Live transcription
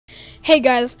Hey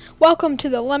guys, welcome to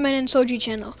the Lemon and Sojy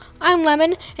channel. I'm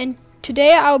Lemon, and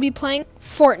today I will be playing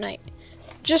Fortnite.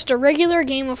 Just a regular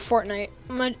game of Fortnite.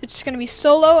 It's going to be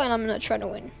solo, and I'm going to try to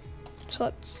win. So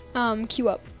let's queue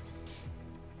up.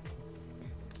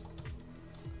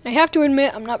 I have to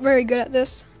admit, I'm not very good at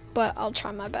this, but I'll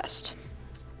try my best.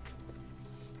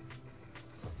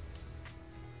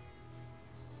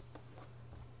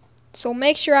 So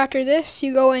make sure after this,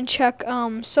 you go and check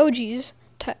Sojy's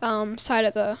side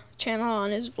of the channel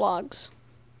on his vlogs.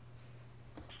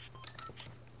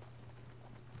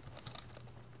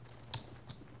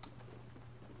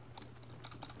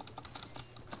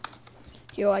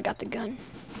 Yo, I got the gun.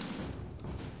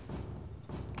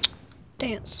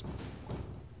 Dance.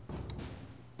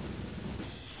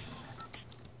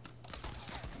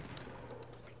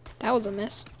 That was a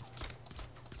miss.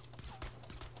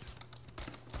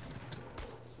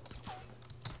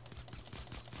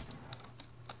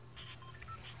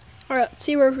 Alright, let's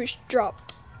see where we should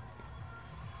drop.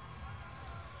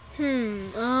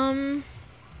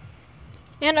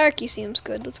 Anarchy seems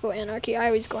good. Let's go Anarchy. I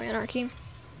always go Anarchy.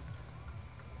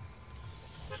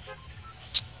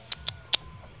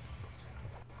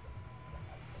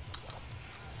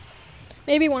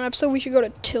 Maybe one episode we should go to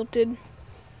Tilted.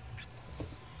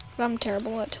 But I'm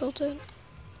terrible at Tilted.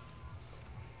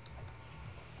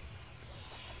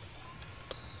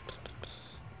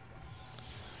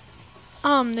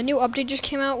 The new update just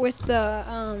came out with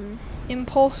the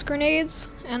impulse grenades,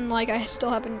 and like I still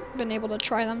haven't been able to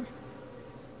try them.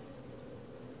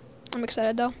 I'm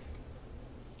excited though.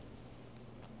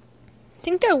 I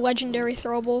think they're legendary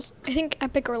throwables. I think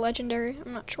epic or legendary,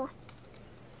 I'm not sure.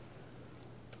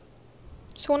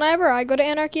 So whenever I go to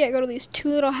Anarchy, I go to these two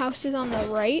little houses on the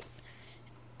right,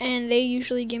 and they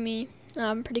usually give me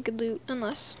pretty good loot,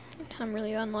 unless I'm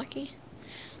really unlucky.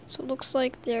 So it looks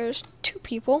like there's two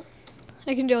people.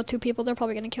 I can deal with two people. They're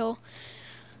probably going to kill.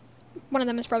 One of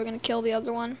them is probably going to kill the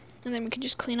other one. And then we can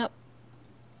just clean up.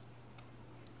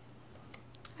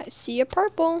 I see a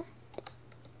purple.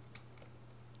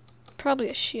 Probably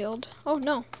a shield. Oh,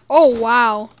 no. Oh,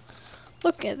 wow.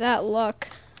 Look at that luck.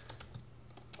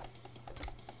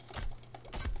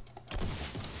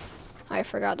 I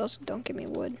forgot those don't give me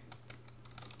wood.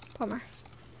 Bummer.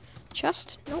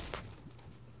 Chest? Nope.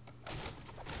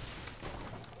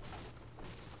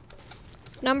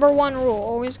 Number one rule,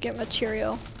 always get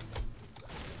material.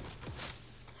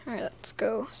 Alright, let's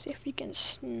go see if we can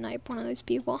snipe one of these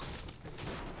people.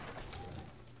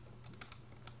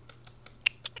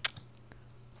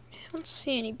 I don't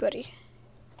see anybody.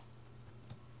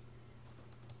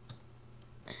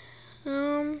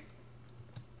 I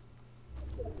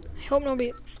hope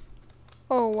nobody...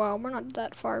 Oh wow, we're not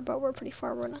that far, but we're pretty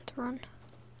far. We're not to run.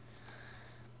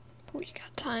 But we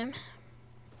got time.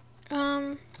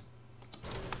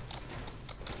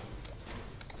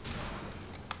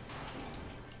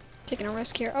 Taking a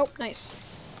risk here. Oh, nice.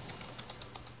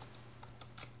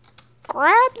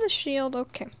 Grab the shield.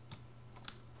 Okay.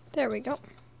 There we go.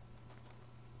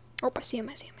 Oh, I see him.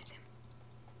 I see him. I see him.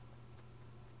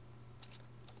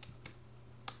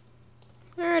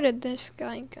 Where did this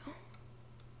guy go?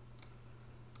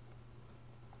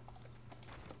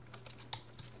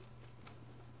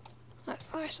 I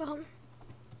thought I saw him.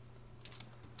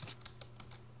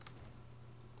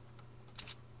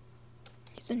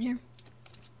 He's in here.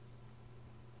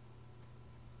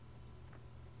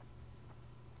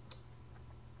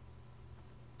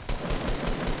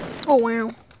 Oh,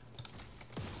 wow.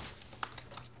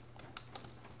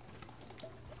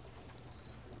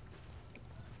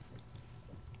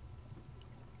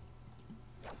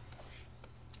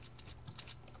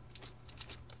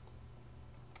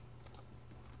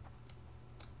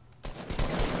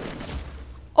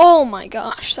 Oh my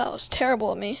gosh, that was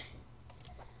terrible of me.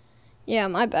 Yeah,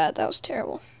 my bad, that was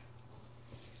terrible.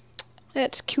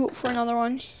 That's cute for another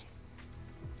one.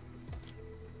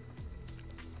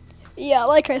 Yeah,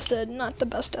 like I said, not the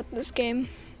best at this game.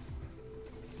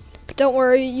 But don't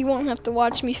worry, you won't have to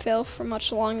watch me fail for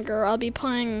much longer. I'll be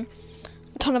playing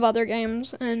a ton of other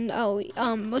games, and I'll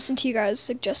listen to you guys'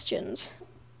 suggestions.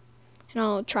 And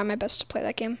I'll try my best to play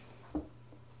that game.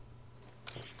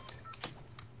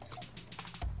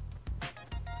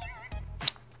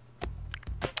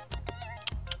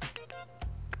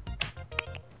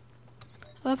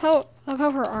 I love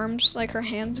how her arms, like her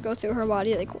hands, go through her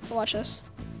body. Like, watch this.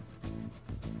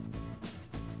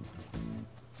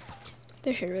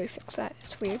 They should really fix that.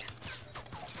 It's weird.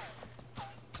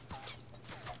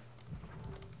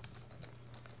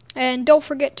 And don't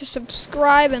forget to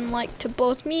subscribe and like to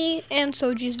both me and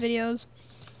Sojy's videos.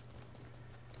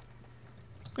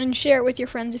 And share it with your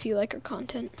friends if you like our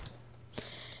content.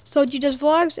 Sojy does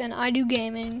vlogs and I do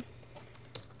gaming.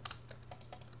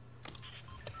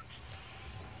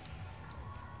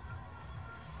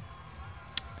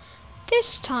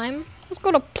 This time, let's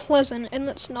go to Pleasant and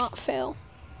let's not fail.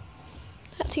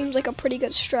 That seems like a pretty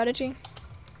good strategy.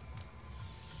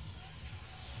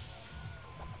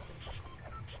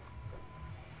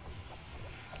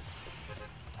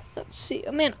 Let's see.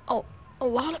 Oh man, a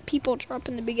lot of people drop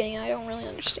in the beginning. I don't really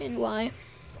understand why.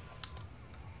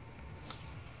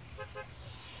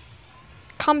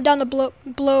 Comment down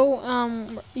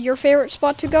below your favorite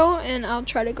spot to go, and I'll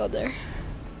try to go there.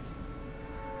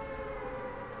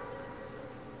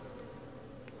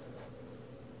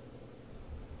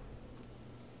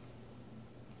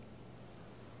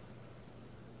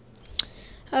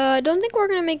 I don't think we're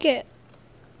gonna make it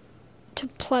to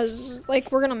Pleasant.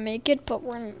 Like, we're gonna make it, but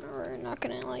we're not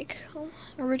gonna like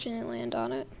originally land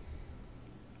on it.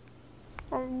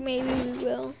 Or maybe we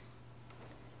will.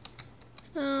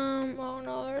 Oh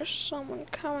no, there's someone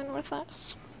coming with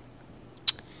us.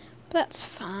 But that's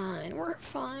fine, we're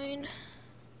fine.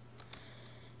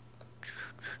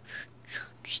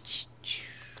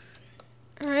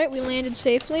 Alright, we landed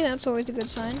safely, that's always a good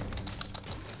sign.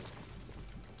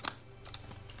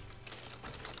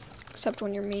 Except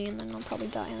when you're me, and then I'll probably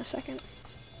die in a second.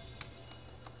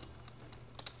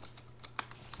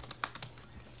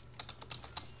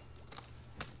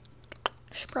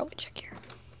 I should probably check here.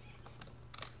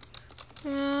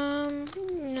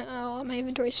 No, my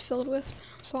inventory's filled with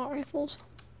assault rifles.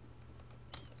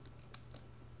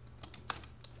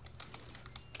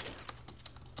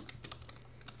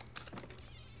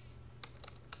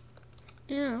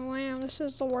 Yeah, wow, this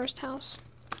is the worst house.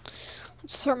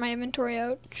 Let's sort my inventory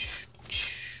out.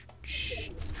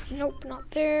 Nope, not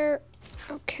there.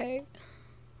 Okay.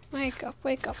 Wake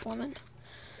up, Lemon.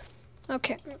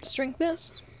 Okay, let's drink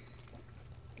this.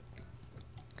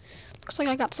 Looks like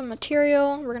I got some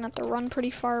material. We're gonna have to run pretty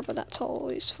far, but that's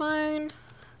always fine.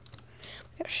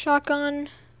 We got a shotgun.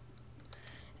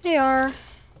 AR.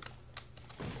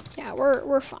 Yeah,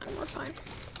 we're fine, we're fine.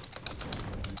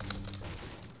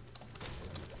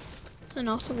 And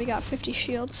also we got 50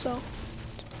 shields, so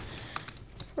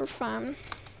we're fine.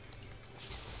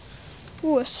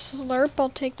 Ooh, a slurp. I'll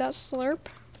take that slurp.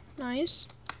 Nice.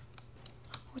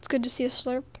 Oh, it's good to see a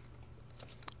slurp.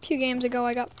 A few games ago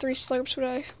I got 3 slurps,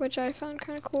 which I found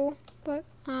kind of cool, but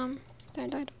then I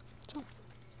died. So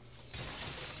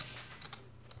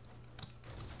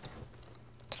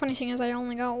the funny thing is I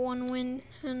only got 1 win,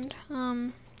 and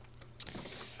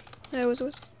it was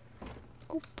with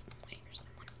here's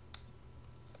someone.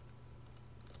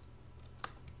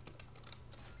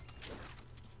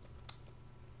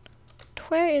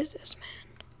 Where is this man?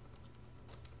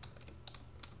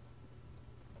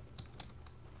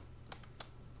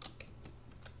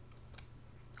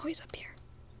 Oh, he's up here.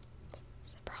 This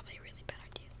is probably a really bad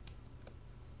idea.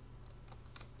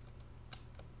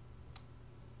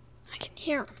 I can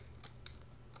hear him.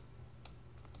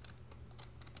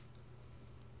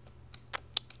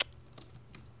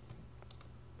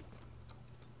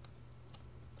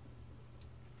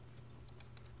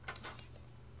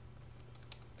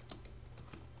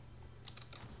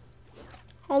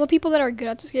 All the people that are good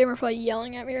at this game are probably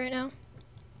yelling at me right now.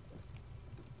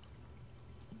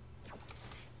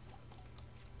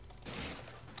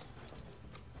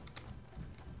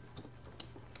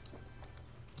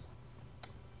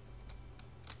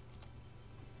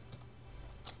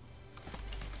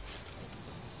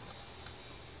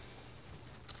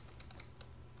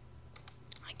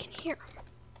 I can hear them.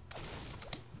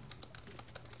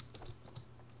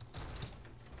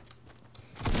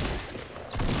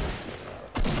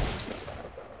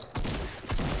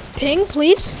 Ping,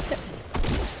 please.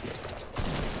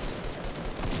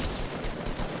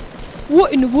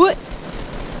 What in the what?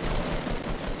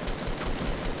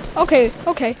 Okay.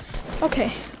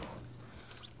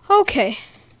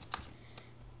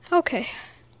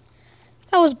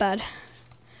 That was bad.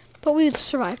 But we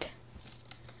survived.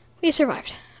 We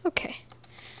survived. Okay.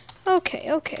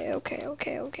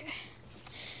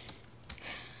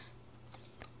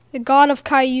 The god of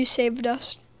Caillou saved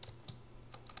us.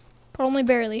 But only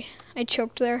barely. I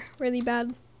choked there really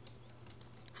bad.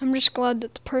 I'm just glad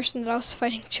that the person that I was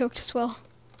fighting choked as well.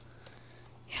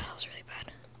 Yeah, that was really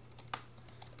bad.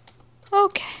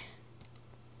 Okay.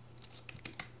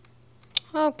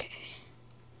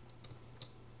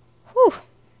 Whew.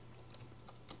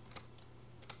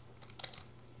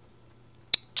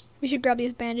 We should grab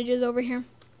these bandages over here.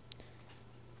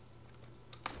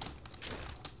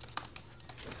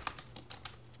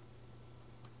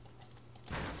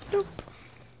 Nope.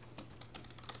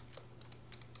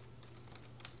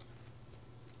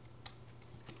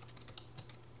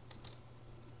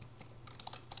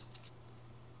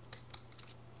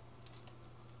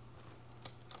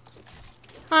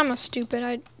 I'm a stupid.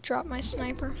 I dropped my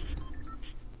sniper.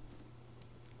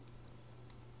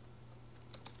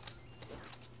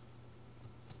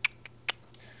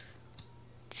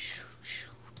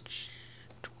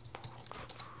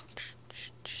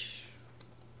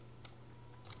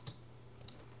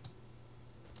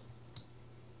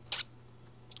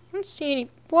 I don't see any.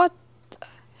 What the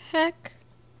heck?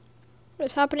 What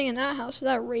is happening in that house? Is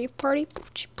that a rave party?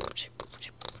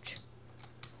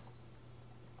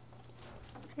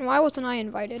 And why wasn't I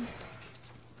invited?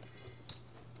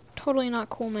 Totally not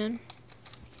cool, man.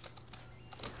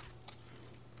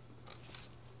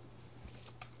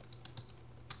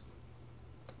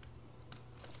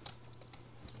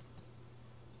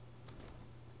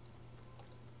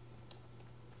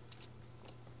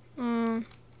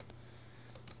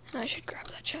 I should grab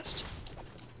that chest.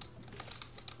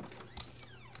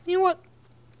 You know what?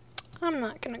 I'm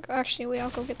not gonna go. Actually, wait, I'll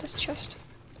go get this chest.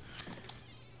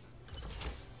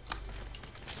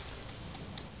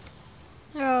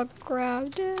 I'll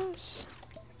grab this.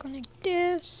 Connect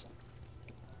this.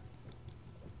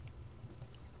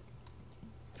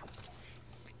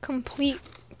 Complete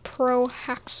pro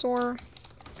hacksaw.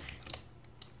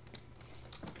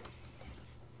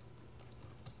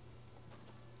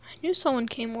 I knew someone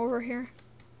came over here.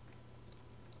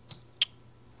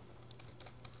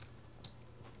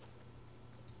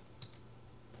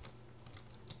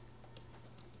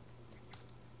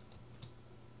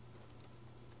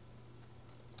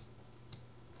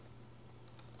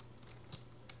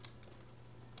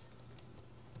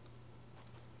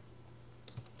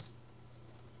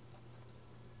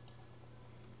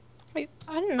 Wait,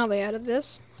 I didn't know they added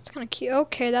this. That's kind of cute.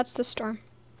 Okay, that's the storm.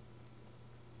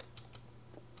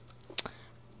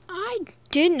 I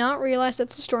did not realize that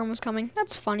the storm was coming.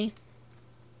 That's funny.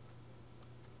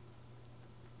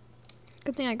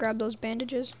 Good thing I grabbed those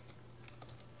bandages.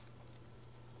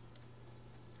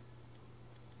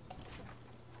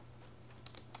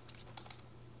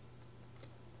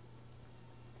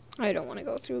 I don't want to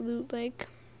go through Loot Lake.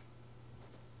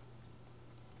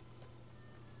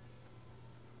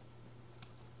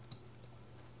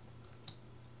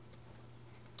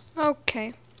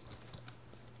 Okay.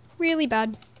 Really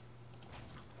bad.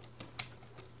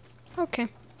 Okay.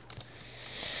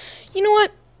 You know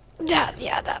what?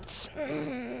 That's...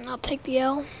 I'll take the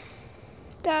L.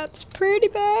 That's pretty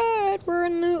bad. We're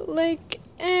in Loot Lake,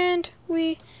 and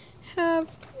we have...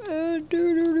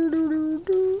 Okay.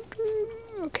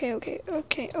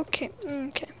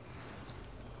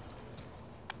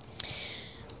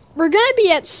 We're gonna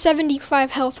be at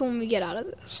 75 health when we get out of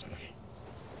this.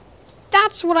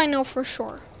 That's what I know for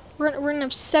sure. We're gonna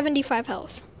have 75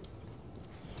 health.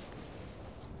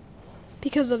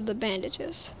 Because of the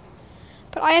bandages.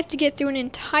 But I have to get through an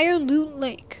entire Loot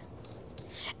Lake.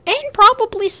 And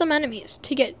probably some enemies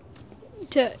to get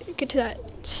to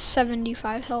that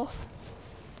 75 health.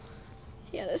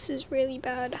 Yeah, this is really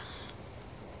bad.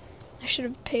 I should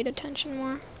have paid attention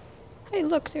more. Hey,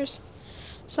 look, there's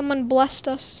someone blessed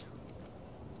us.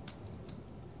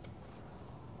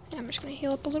 Yeah, I'm just gonna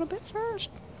heal up a little bit first.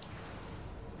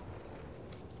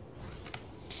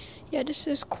 Yeah, this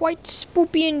is quite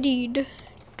spoopy indeed.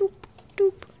 Doop,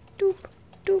 doop, doop,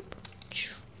 doop.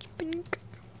 Spink.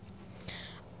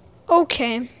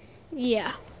 Okay,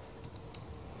 yeah.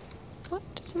 What?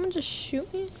 Did someone just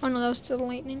shoot me? Oh no, that was the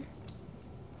lightning.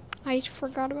 I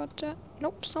forgot about that.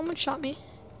 Nope, someone shot me.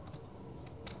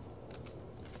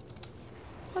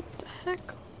 What the heck?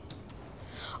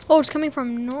 Oh, it's coming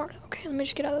from north. Okay, let me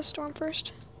just get out of the storm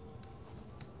first.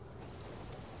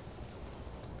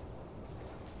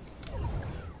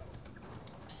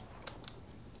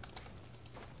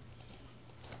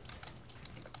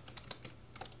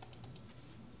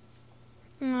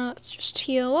 Let's just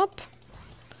heal up.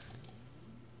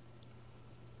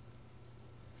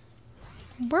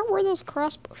 Where were those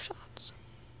crossbow shots?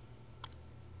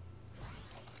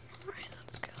 Alright,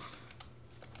 let's go.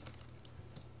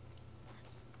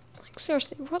 Like,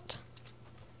 seriously, what?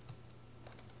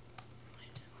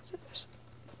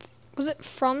 Was it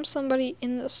from somebody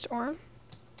in the storm?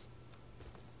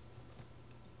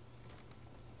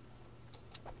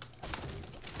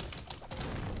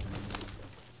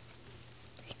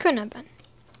 It couldn't have been.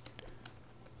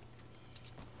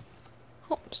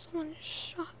 Oh, someone just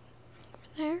shot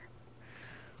over there.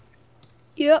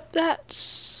 Yep, that's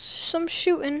some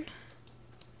shooting.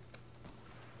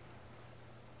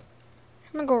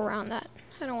 I'm gonna go around that.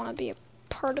 I don't want to be a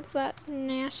part of that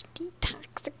nasty,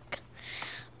 toxic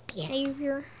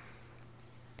behavior.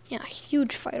 Yeah,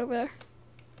 huge fight over there.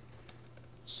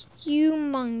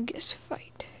 Humongous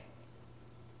fight.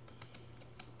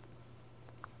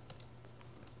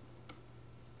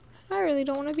 really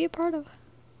don't want to be a part of.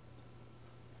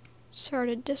 Sorry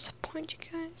to disappoint you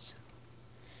guys.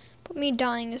 But me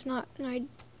dying is not an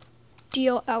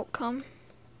ideal outcome.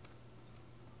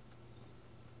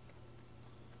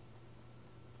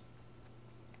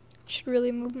 Should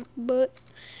really move my butt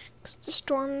because the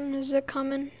storm is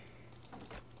coming.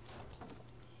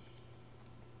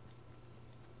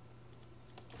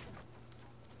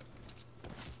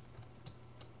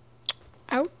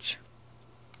 Ouch.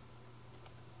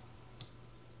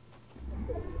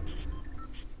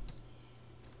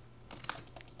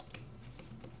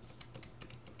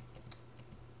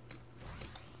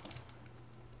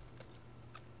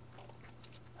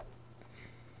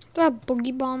 Is that a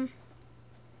boogie bomb?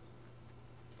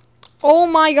 Oh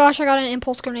my gosh, I got an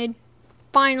impulse grenade.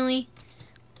 Finally.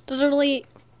 Literally,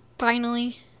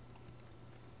 finally.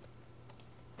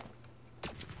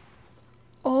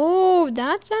 Oh,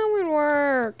 that's how it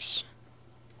works.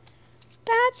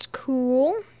 That's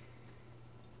cool.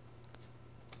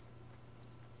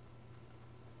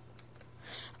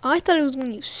 I thought it was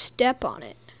when you step on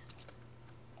it.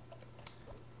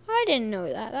 I didn't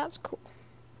know that. That's cool.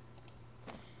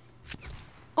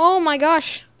 Oh my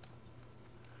gosh.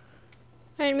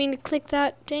 I didn't mean to click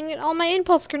that. Dang it. All my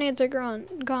impulse grenades are gone.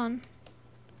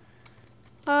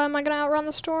 Am I going to outrun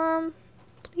the storm?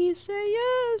 Please say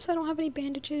yes. I don't have any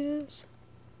bandages.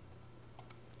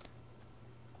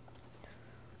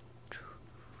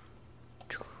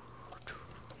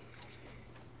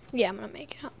 Yeah, I'm going to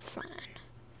make it. I'm fine.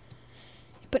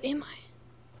 But am I?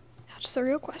 That's the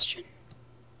real question.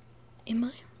 Am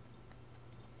I?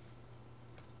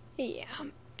 Yeah,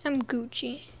 I'm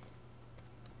Gucci.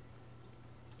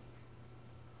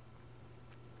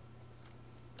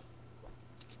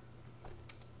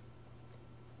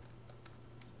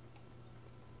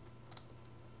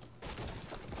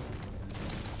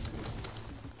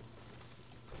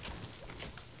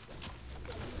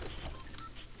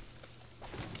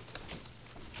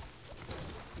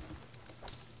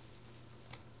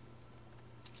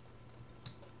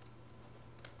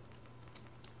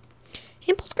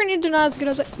 Impulse grenades are not as good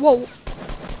as whoa.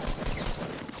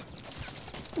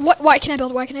 What? Why can I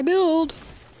build? Why can I build?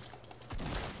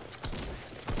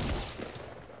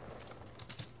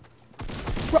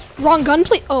 Wrong gun,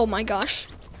 please. Oh my gosh.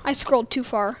 I scrolled too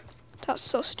far. That was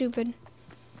so stupid.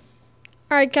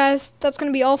 Alright guys, that's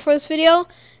going to be all for this video.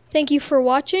 Thank you for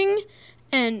watching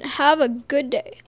and have a good day.